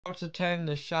How to tame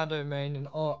the Shadowmane in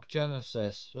Arc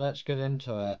Genesis. Let's get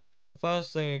into it.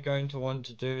 First thing you're going to want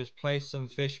to do is place some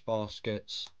fish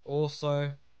baskets.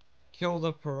 Also, kill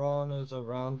the piranhas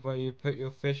around where you put your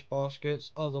fish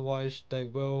baskets, otherwise they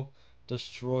will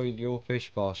destroy your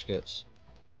fish baskets.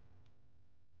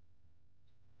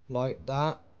 Like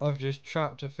that. I've just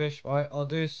trapped a fish. Right, I'll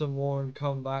do some more and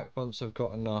come back once I've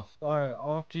got enough. Alright,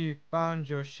 after you've found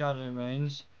your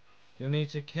Shadowmanes, you'll need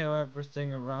to kill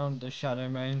everything around the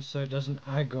Shadowmane so it doesn't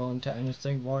aggro onto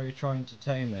anything while you're trying to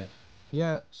tame it.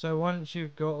 Yeah, so once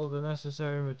you've got all the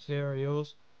necessary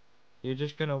materials, you're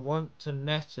just going to want to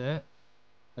net it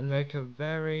and make a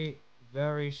very,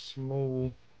 very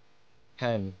small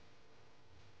pen.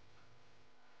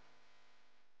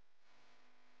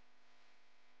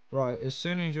 Right, as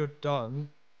soon as you're done,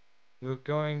 you're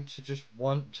going to just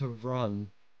want to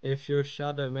run. If your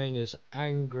Shadowmane is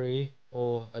angry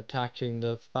or attacking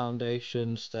the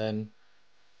foundations, then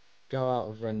go out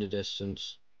of render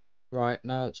distance. Right,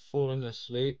 now it's fallen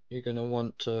asleep, you're going to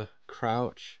want to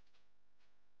crouch,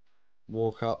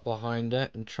 walk up behind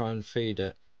it and try and feed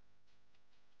it.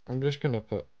 I'm just going to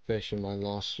put fish in my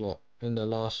last slot, in the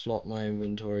last slot of my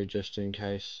inventory just in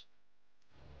case.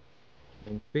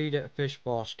 And feed it a fish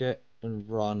basket and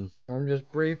run. I'm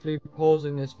just briefly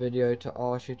pausing this video to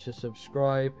ask you to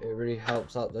subscribe. It really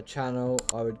helps out the channel.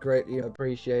 I would greatly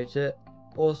appreciate it.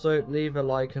 Also, leave a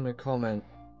like and a comment.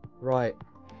 Right,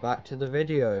 back to the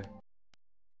video.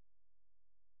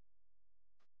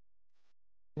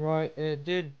 Right, it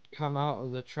did come out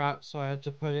of the trap, so I had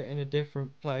to put it in a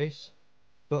different place.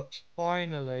 But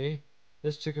finally,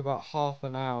 this took about half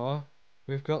an hour,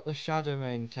 we've got the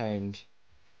Shadowmane tamed.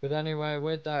 But anyway,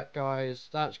 with that guys,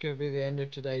 that's going to be the end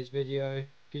of today's video.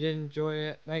 If you did enjoy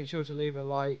it, make sure to leave a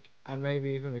like and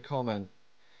maybe even a comment.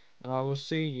 And I will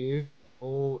see you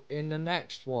all in the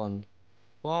next one.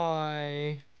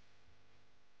 Bye!